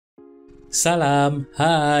Salam,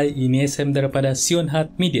 hai, ini SM daripada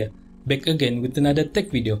Sionhat Media. Back again with another tech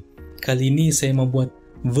video. Kali ini saya membuat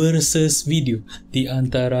versus video di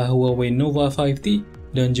antara Huawei Nova 5T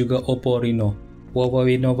dan juga Oppo Reno.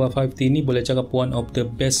 Huawei Nova 5T ini boleh cakap one of the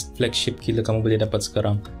best flagship gila kamu boleh dapat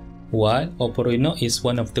sekarang. While Oppo Reno is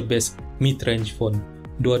one of the best mid-range phone.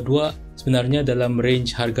 Dua-dua sebenarnya dalam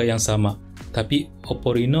range harga yang sama. Tapi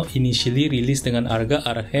Oppo Reno initially rilis dengan harga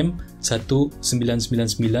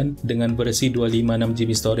RM1999 dengan versi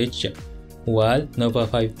 256GB storage je. While Nova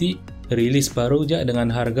 5T rilis baru je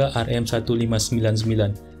dengan harga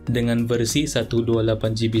RM1599 dengan versi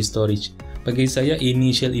 128GB storage. Bagi saya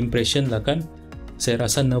initial impression lah kan, saya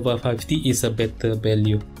rasa Nova 5T is a better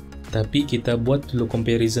value. Tapi kita buat dulu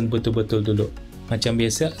comparison betul-betul dulu. Macam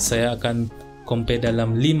biasa, saya akan compare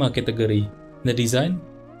dalam 5 kategori. The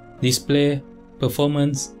design, display,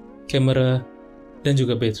 performance, kamera, dan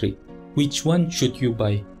juga battery. Which one should you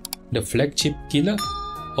buy? The flagship killer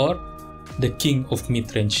or the king of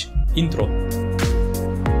mid-range? Intro.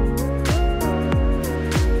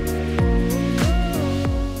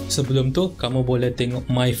 Sebelum tu, kamu boleh tengok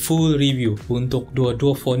my full review untuk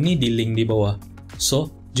dua-dua phone ni di link di bawah. So,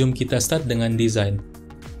 jom kita start dengan design.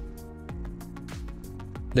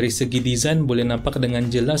 Dari segi design boleh nampak dengan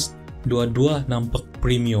jelas dua-dua nampak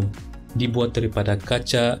premium. Dibuat daripada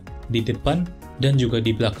kaca di depan dan juga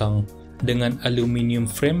di belakang dengan aluminium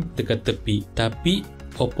frame dekat tepi. Tapi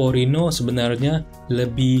Oppo Reno sebenarnya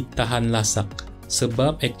lebih tahan lasak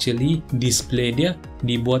sebab actually display dia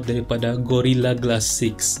dibuat daripada Gorilla Glass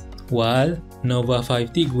 6 while Nova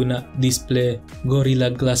 5T guna display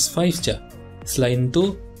Gorilla Glass 5 je. Selain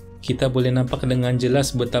tu kita boleh nampak dengan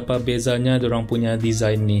jelas betapa bezanya dorang punya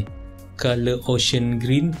design ni. Color ocean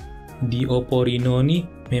green di Oppo Reno ni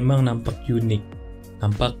memang nampak unik.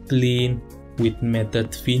 Nampak clean, with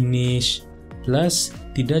matte finish, plus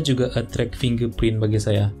tidak juga attract fingerprint bagi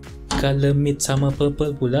saya. Color mid sama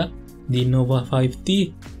purple pula di Nova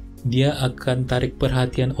 5T, dia akan tarik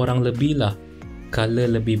perhatian orang lebih lah.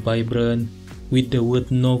 Color lebih vibrant, with the word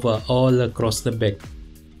Nova all across the back.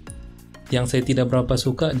 Yang saya tidak berapa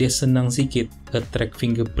suka, dia senang sikit attract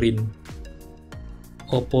fingerprint.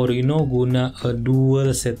 Oppo Reno guna a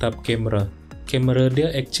dual setup camera. Kamera dia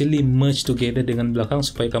actually merge together dengan belakang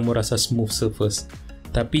supaya kamu rasa smooth surface.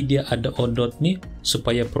 Tapi dia ada odot ni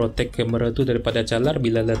supaya protect kamera tu daripada calar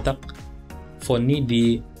bila letak phone ni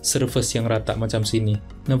di surface yang rata macam sini.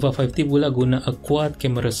 Nova 5T pula guna a quad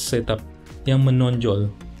camera setup yang menonjol.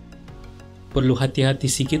 Perlu hati-hati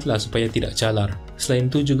sikit lah supaya tidak calar. Selain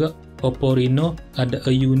tu juga Oppo Reno ada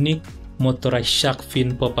a unique motorized shark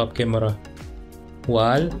fin pop-up camera.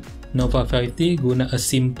 While Nova 5T guna a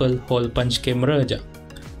simple hole punch camera aja.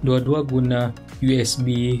 Dua-dua guna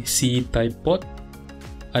USB-C type port.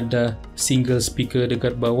 Ada single speaker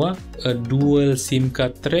dekat bawah, a dual SIM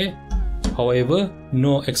card tray. However,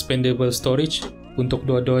 no expandable storage untuk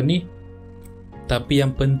dua-dua ni. Tapi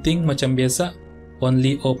yang penting macam biasa,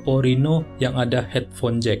 only Oppo Reno yang ada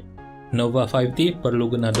headphone jack. Nova 5T perlu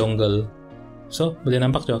guna dongle. So, boleh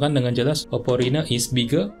nampak juga kan dengan jelas Oppo Reno is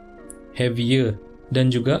bigger, heavier dan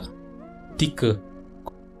juga thicker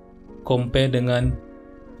compare dengan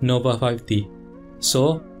Nova 5T.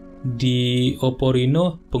 So, di Oppo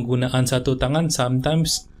Reno penggunaan satu tangan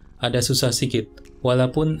sometimes ada susah sikit.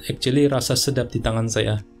 Walaupun actually rasa sedap di tangan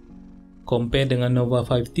saya. Compare dengan Nova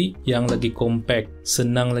 5T yang lagi compact,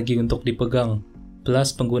 senang lagi untuk dipegang. Plus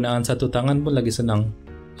penggunaan satu tangan pun lagi senang.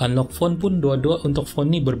 Unlock phone pun dua-dua untuk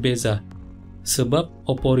phone ni berbeza. Sebab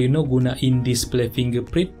Oppo Reno guna in-display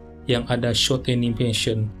fingerprint yang ada short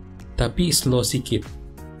animation. Tapi slow sikit.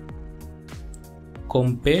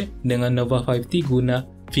 Compare dengan Nova 5T guna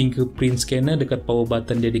fingerprint scanner dekat power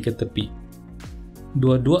button dia di tepi.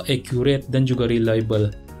 Dua-dua accurate dan juga reliable.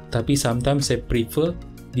 Tapi sometimes saya prefer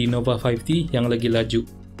di Nova 5T yang lagi laju.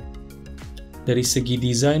 Dari segi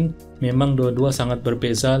design, memang dua-dua sangat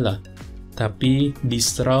berbeza lah. Tapi di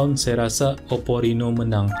surround saya rasa Oppo Reno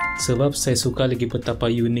menang. Sebab saya suka lagi betapa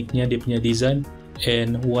uniknya dia punya design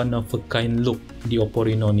and one of a kind look di Oppo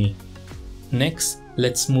Reno ni. Next,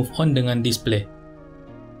 let's move on dengan display.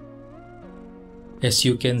 As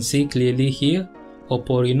you can see clearly here,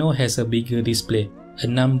 Oppo Reno has a bigger display,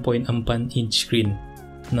 a 6.4 inch screen.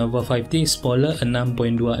 Nova 5T smaller, a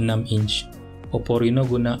 6.26 inch. Oppo Reno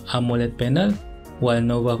guna AMOLED panel, while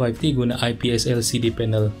Nova 5T guna IPS LCD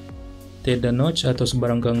panel. Tiada notch atau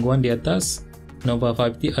sebarang gangguan di atas. Nova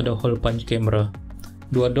 5T ada hole punch camera.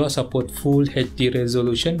 Dua-dua support full HD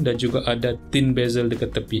resolution dan juga ada thin bezel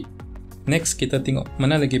dekat tepi. Next, kita tengok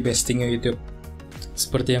mana lagi best tengok YouTube.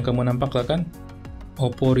 Seperti yang kamu nampak lah kan,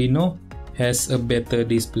 Oppo Reno has a better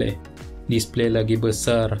display. Display lagi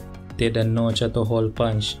besar, tiada notch atau hole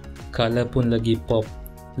punch. Color pun lagi pop,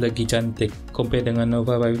 lagi cantik compare dengan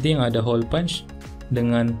Nova 5T yang ada hole punch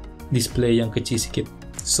dengan display yang kecil sikit.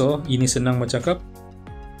 So ini senang bercakap,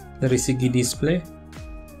 dari segi display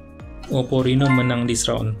Oppo Reno menang this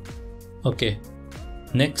round. Ok,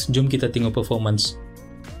 next jom kita tengok performance.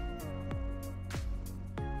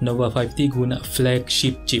 Nova 5T guna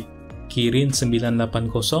Flagship chip Kirin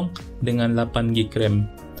 980 dengan 8GB RAM,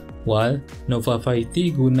 while Nova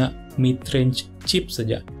 5T guna mid-range chip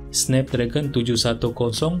saja, Snapdragon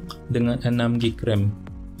 710 dengan 6GB RAM.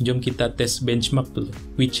 Jom kita test benchmark dulu,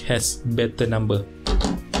 which has better number.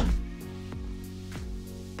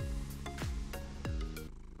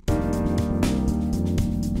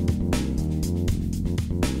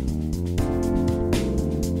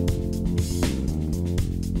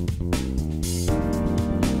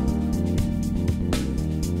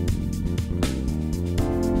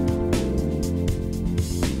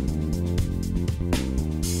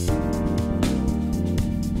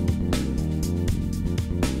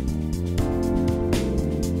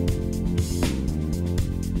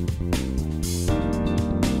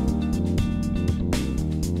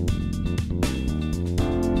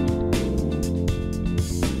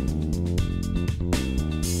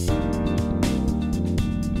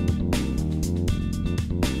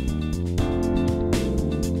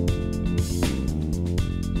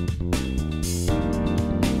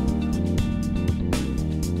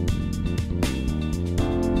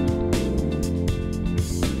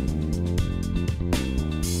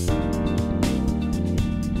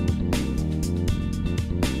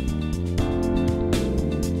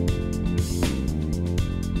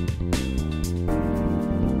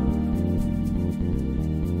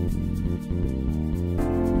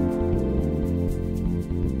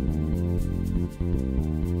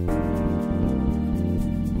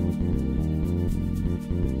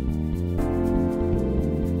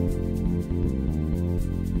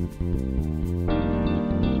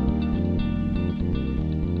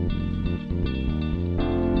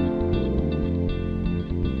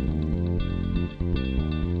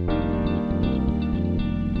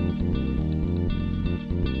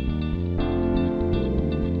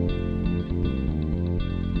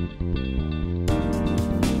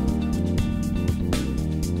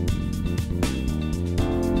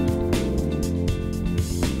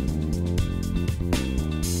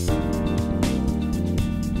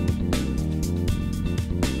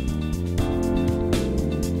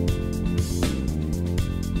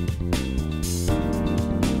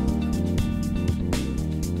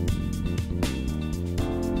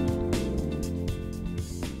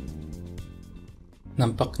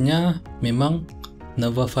 Nampaknya memang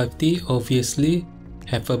Nova 5T obviously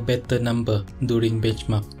have a better number during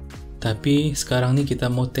benchmark. Tapi sekarang ni kita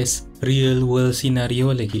mau test real world scenario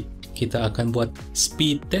lagi. Kita akan buat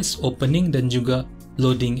speed test opening dan juga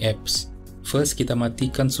loading apps. First kita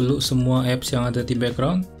matikan dulu semua apps yang ada di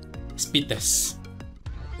background. Speed test.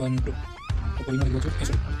 Untuk Oppo Reno Nova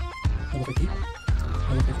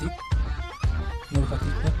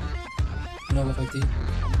 5T, Nova 5T,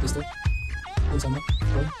 Discord, pun sama,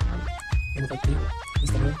 Chrome, Nova 5T,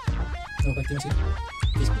 Instagram, Nova 5T masih,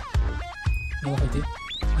 Facebook, Nova 5T,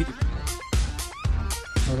 YouTube,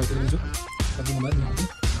 Nova 5T masuk, tapi nomor yang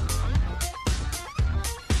penting.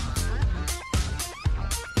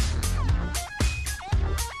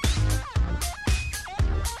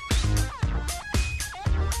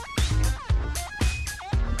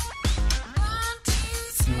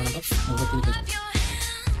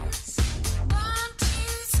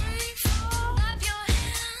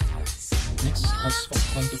 Next, as of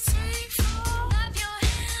untuk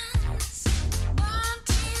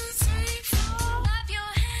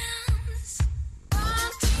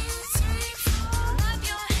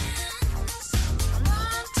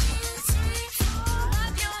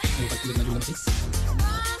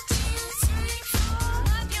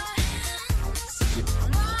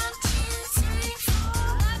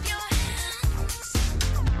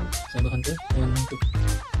saya bahan ke untuk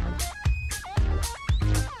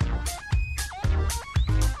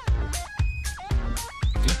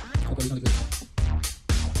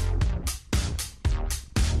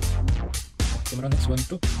kamera next one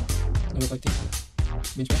to Nova 5T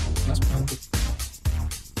benchmark last one to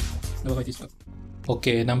Nova 5T stop.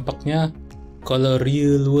 Okay, nampaknya kalau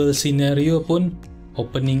real world scenario pun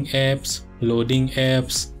opening apps, loading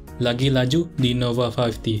apps lagi laju di Nova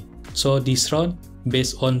 5T. So this round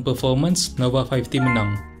based on performance Nova 5T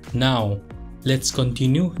menang. Now let's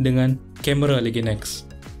continue dengan kamera lagi next.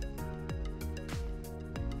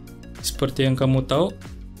 Seperti yang kamu tahu,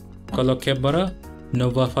 kalau kamera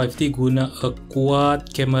Nova 5T guna a quad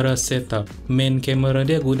camera setup. Main camera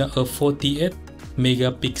dia guna a 48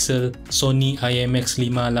 megapixel Sony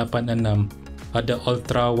IMX586. Ada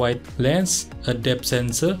ultra wide lens, a depth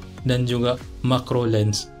sensor dan juga macro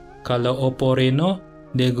lens. Kalau Oppo Reno,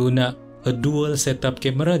 dia guna a dual setup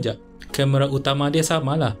kamera je. Kamera utama dia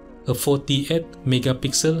samalah, a 48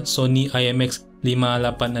 megapixel Sony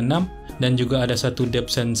IMX586 dan juga ada satu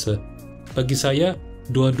depth sensor. Bagi saya,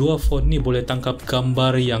 dua-dua phone ni boleh tangkap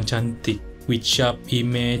gambar yang cantik with sharp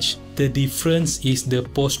image. The difference is the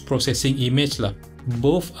post processing image lah.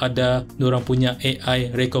 Both ada diorang punya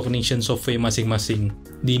AI recognition software masing-masing.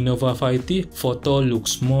 Di Nova 5T, photo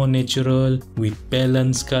looks more natural with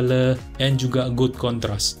balanced color and juga good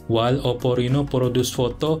contrast. While Oppo Reno produce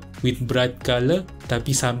photo with bright color,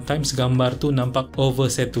 tapi sometimes gambar tu nampak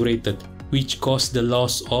oversaturated, which cause the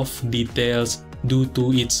loss of details due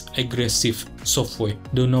to its aggressive software.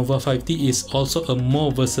 The Nova 5T is also a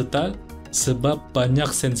more versatile sebab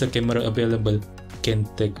banyak sensor camera available. Can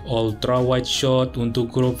take ultra wide shot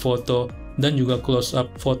untuk group photo dan juga close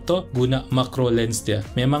up photo guna macro lens dia.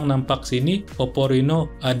 Memang nampak sini Oppo Reno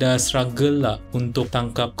ada struggle lah untuk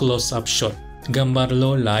tangkap close up shot. Gambar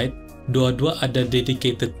low light, dua-dua ada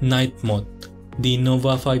dedicated night mode. Di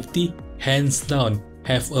Nova 5T, hands down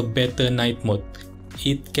have a better night mode.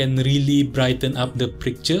 It can really brighten up the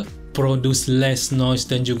picture, produce less noise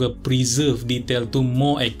dan juga preserve detail to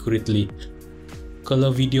more accurately.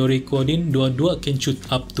 Kalau video recording, dua-dua can shoot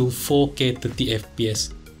up to 4K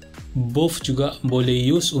 30fps. Both juga boleh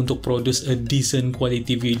use untuk produce a decent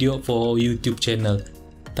quality video for YouTube channel.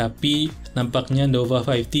 Tapi nampaknya Nova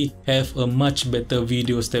 5T have a much better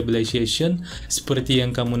video stabilization seperti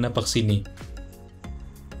yang kamu nampak sini.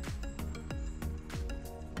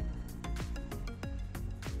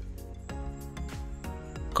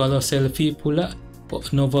 Kalau selfie pula,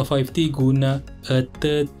 Nova 5T guna a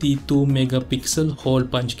 32 megapixel hole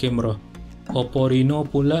punch camera. Oppo Reno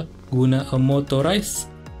pula guna a motorized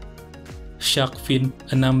shark fin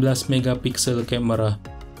 16 megapixel camera.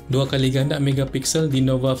 Dua kali ganda megapixel di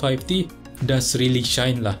Nova 5T does really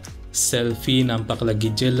shine lah. Selfie nampak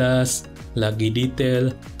lagi jelas, lagi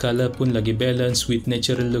detail, color pun lagi balance with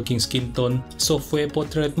natural looking skin tone. Software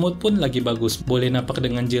portrait mode pun lagi bagus, boleh nampak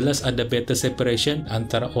dengan jelas ada better separation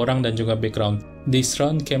antara orang dan juga background. This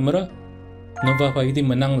round camera, Nova 5T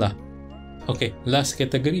menang lah. Okay, last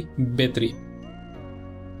kategori, battery.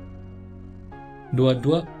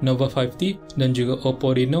 Dua-dua Nova 5T dan juga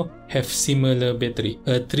Oppo Reno have similar battery.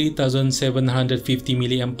 A 3750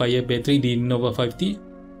 mAh battery di Nova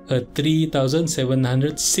 5T, a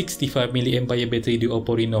 3765 mAh battery di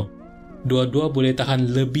Oppo Reno. Dua-dua boleh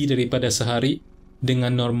tahan lebih daripada sehari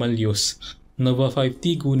dengan normal use. Nova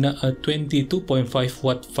 5T guna a 22.5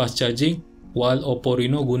 watt fast charging, while Oppo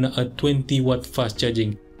Reno guna a 20 watt fast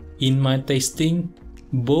charging. In my testing,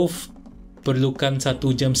 both perlukan 1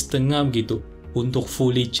 jam setengah begitu untuk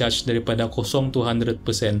fully charge daripada 0 to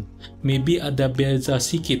 100%. Maybe ada beza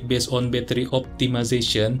sikit based on battery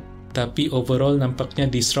optimization, tapi overall nampaknya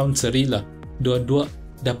this round seri lah. Dua-dua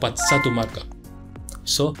dapat 1 markah.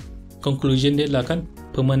 So, conclusion dia lah kan,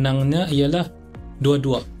 pemenangnya ialah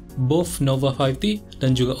dua-dua. Both Nova 5T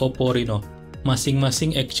dan juga Oppo Reno.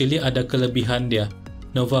 Masing-masing actually ada kelebihan dia.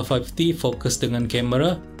 Nova 5T fokus dengan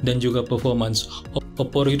kamera dan juga performance.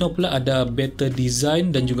 Oppo Reno pula ada better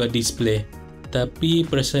design dan juga display. Tapi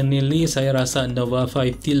personally saya rasa Nova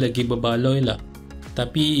 5T lagi berbaloi lah.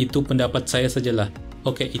 Tapi itu pendapat saya sajalah.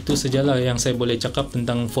 Okey, itu sajalah yang saya boleh cakap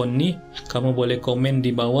tentang phone ni. Kamu boleh komen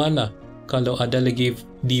di bawah lah. Kalau ada lagi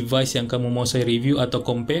device yang kamu mau saya review atau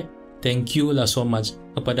compare, thank you lah so much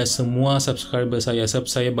kepada semua subscriber saya. Sebab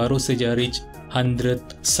saya baru saja reach 100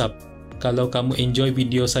 sub. Kalau kamu enjoy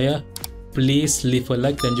video saya, please leave a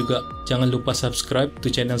like dan juga jangan lupa subscribe to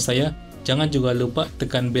channel saya. Jangan juga lupa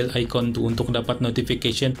tekan bell icon tu untuk dapat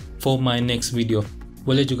notification for my next video.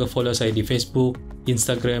 Boleh juga follow saya di Facebook,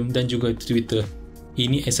 Instagram dan juga Twitter.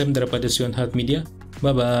 Ini SM daripada Sion Health Media.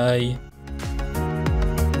 Bye bye.